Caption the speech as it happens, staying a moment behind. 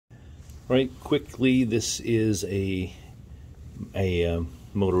Right, quickly, this is a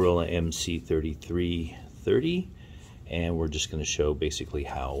Motorola MC3330, and we're just going to show basically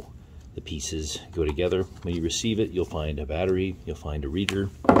how the pieces go together. When you receive it, you'll find a battery, you'll find a reader,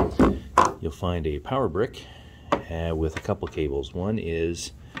 you'll find a power brick with a couple cables. One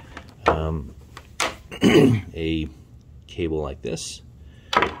is a cable like this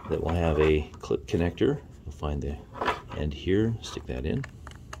that will have a clip connector. You'll find the end here, stick that in.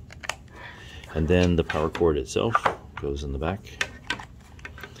 And then the power cord itself goes in the back.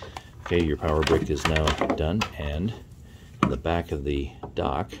 Okay, your power brick is now done, and in the back of the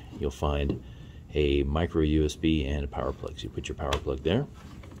dock you'll find a micro USB and a power plug. So you put your power plug there.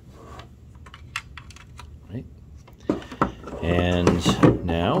 Right. And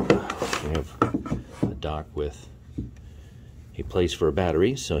now we have a dock with a place for a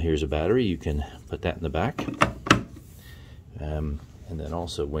battery. So here's a battery. You can put that in the back. And then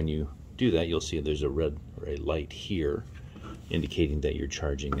also when you do that, you'll see there's a red or a light here indicating that you're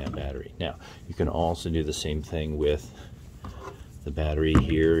charging that battery. Now, you can also do the same thing with the battery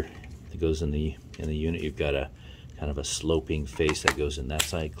here that goes in the unit. You've got a kind of a sloping face that goes in that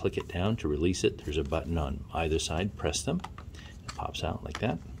side. Click it down to release it. There's a button on either side. Press them. It pops out like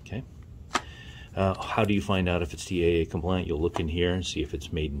that. Okay. How do you find out if it's TAA compliant? You'll look in here and see if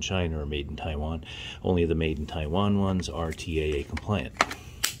it's made in China or made in Taiwan. Only the made in Taiwan ones are TAA compliant.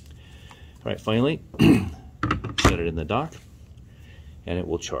 All right, finally, set it in the dock, and it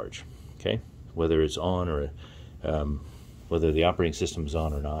will charge. Okay, whether it's on or whether the operating system is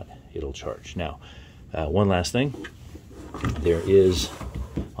on or not, it'll charge. Now, one last thing, there is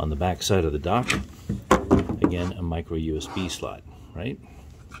on the back side of the dock, again, a micro USB slot, right?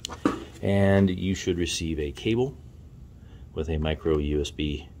 And you should receive a cable with a micro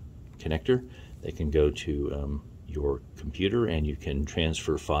USB connector that can go to your computer, and you can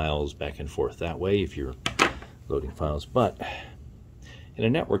transfer files back and forth that way if you're loading files. But in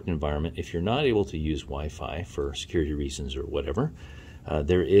a networked environment, if you're not able to use Wi-Fi for security reasons or whatever,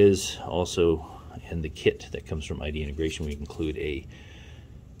 there is also in the kit that comes from ID Integration, we include a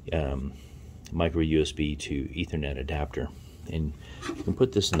micro USB to Ethernet adapter, and you can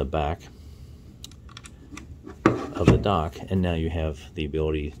put this in the back of the dock, and now you have the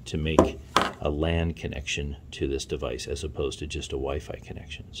ability to make a LAN connection to this device as opposed to just a Wi-Fi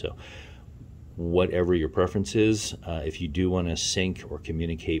connection. So whatever your preference is, if you do want to sync or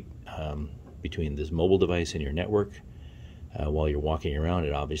communicate between this mobile device and your network while you're walking around,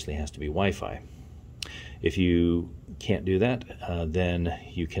 it obviously has to be Wi-Fi. If you can't do that, then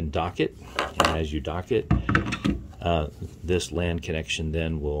you can dock it, and as you dock it, this LAN connection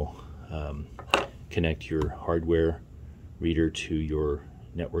then will connect your hardware reader to your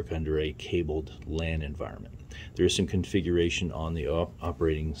network under a cabled LAN environment. There is some configuration on the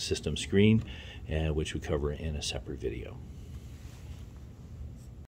operating system screen, which we cover in a separate video.